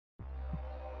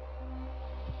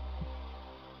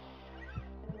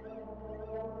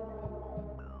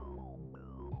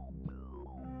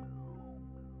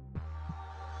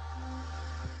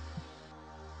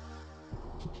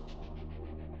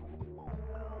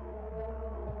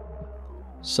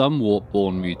Some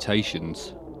warp-borne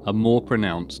mutations are more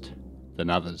pronounced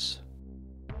than others.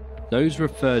 Those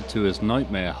referred to as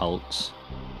nightmare hulks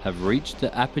have reached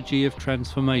the apogee of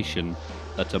transformation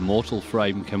that a mortal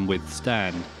frame can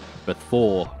withstand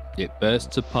before it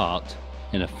bursts apart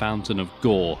in a fountain of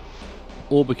gore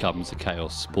or becomes a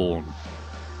chaos spawn.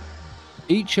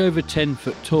 Each over 10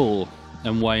 foot tall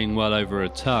and weighing well over a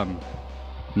ton,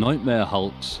 nightmare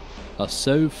hulks are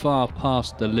so far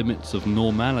past the limits of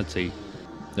normality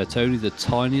that only the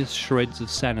tiniest shreds of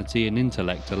sanity and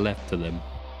intellect are left to them.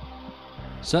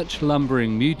 Such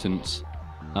lumbering mutants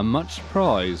are much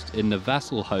prized in the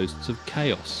vassal hosts of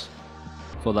chaos,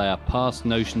 for they are past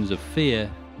notions of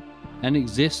fear and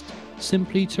exist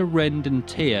simply to rend and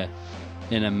tear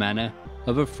in a manner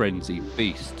of a frenzied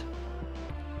beast.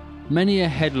 Many a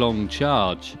headlong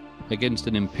charge against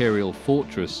an Imperial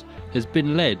fortress has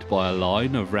been led by a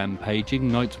line of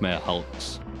rampaging nightmare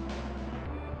hulks.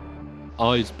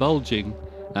 Eyes bulging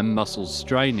and muscles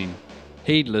straining,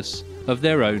 heedless of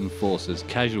their own force's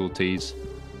casualties,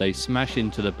 they smash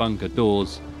into the bunker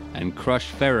doors and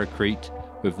crush Ferrocrete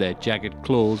with their jagged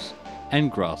claws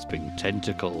and grasping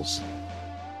tentacles.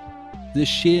 The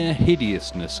sheer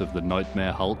hideousness of the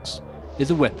nightmare hulks is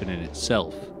a weapon in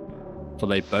itself, for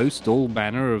they boast all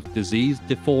manner of diseased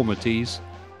deformities,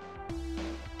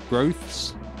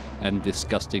 growths, and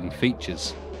disgusting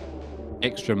features.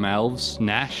 Extra mouths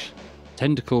gnash,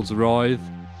 tentacles writhe,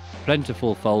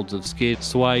 plentiful folds of skin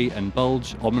sway and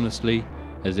bulge ominously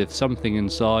as if something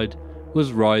inside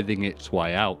was writhing its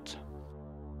way out.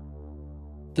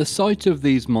 The sight of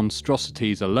these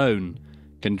monstrosities alone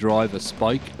can drive a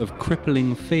spike of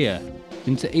crippling fear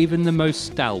into even the most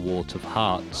stalwart of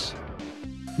hearts.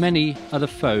 Many are the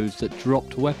foes that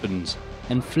dropped weapons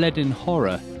and fled in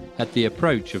horror at the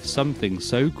approach of something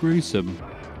so gruesome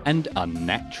and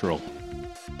unnatural.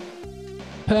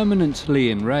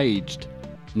 Permanently enraged,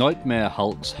 nightmare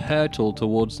hulks hurtle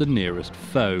towards the nearest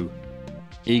foe,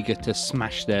 eager to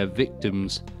smash their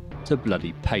victims to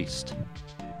bloody paste.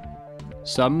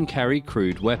 Some carry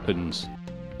crude weapons,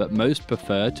 but most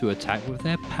prefer to attack with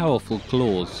their powerful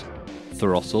claws,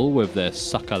 throttle with their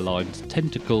sucker-lined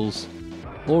tentacles,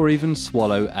 or even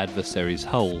swallow adversaries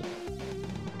whole.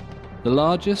 The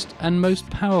largest and most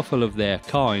powerful of their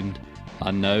kind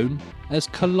are known as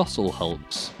colossal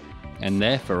hulks, and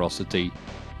their ferocity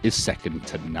is second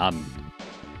to none.